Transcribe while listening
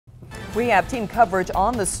We have team coverage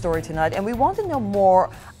on this story tonight, and we want to know more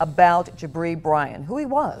about Jabri Bryan, who he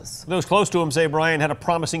was. Those close to him say Bryan had a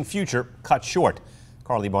promising future cut short.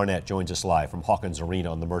 Carly Barnett joins us live from Hawkins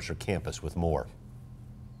Arena on the Mercer campus with more.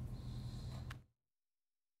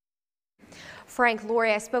 Frank,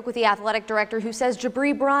 Lori, I spoke with the athletic director who says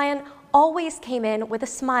Jabri Bryan always came in with a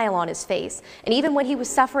smile on his face. And even when he was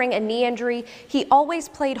suffering a knee injury, he always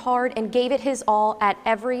played hard and gave it his all at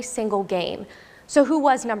every single game. So who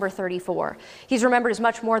was number 34? He's remembered as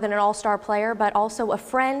much more than an all-star player, but also a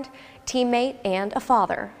friend, teammate, and a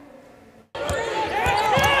father.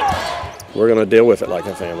 We're going to deal with it like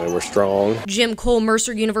a family. We're strong. Jim Cole,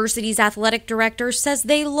 Mercer University's athletic director, says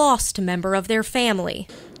they lost a member of their family.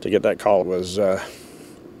 To get that call was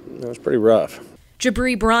pretty rough.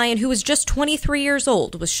 Jabri Bryan, who was just 23 years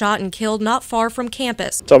old, was shot and killed not far from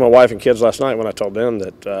campus. I told my wife and kids last night when I told them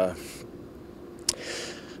that,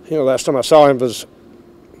 last time I saw him was,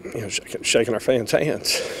 shaking our fans'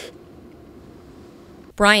 hands.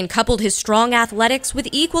 Bryan coupled his strong athletics with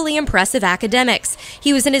equally impressive academics.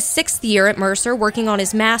 He was in his 6th year at Mercer, working on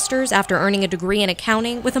his master's after earning a degree in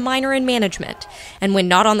accounting with a minor in management. And when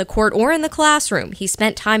not on the court or in the classroom, he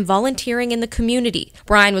spent time volunteering in the community.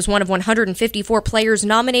 Bryan was one of 154 players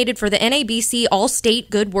nominated for the NABC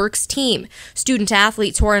All-State Good Works team, student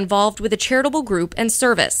athletes who are involved with a charitable group and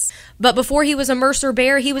service. But before he was a Mercer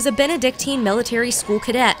Bear, he was a Benedictine military school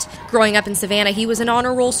cadet. Growing up in Savannah, he was an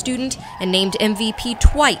honor roll student and named MVP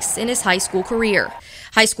twice in his high school career.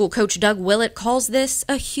 High school coach Doug Willett calls this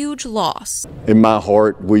a huge loss. In my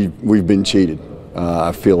heart, we've been cheated.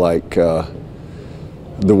 I feel like the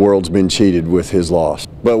world's been cheated with his loss.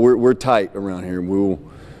 But we're tight around here.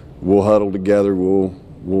 We'll huddle together.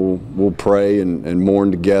 We'll pray and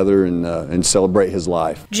mourn together and celebrate his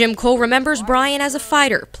life. Jim Cole remembers Bryan as a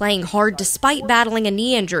fighter, playing hard despite battling a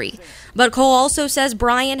knee injury. But Cole also says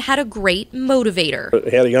Bryan had a great motivator.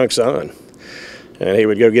 He had a young son, and he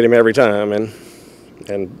would go get him every time and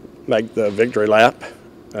make the victory lap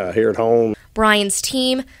here at home. Bryan's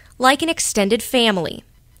team, like an extended family,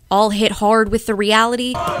 all hit hard with the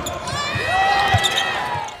reality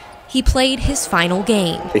he played his final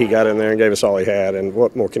game. He got in there and gave us all he had, and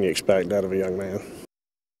what more can you expect out of a young man?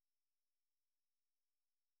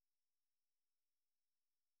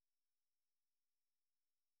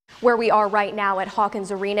 Where we are right now at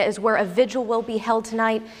Hawkins Arena is where a vigil will be held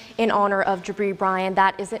tonight in honor of Jabri Bryan.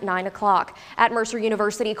 That is at 9 o'clock. At Mercer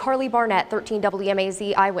University, Carly Barnett, 13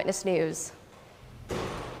 WMAZ Eyewitness News.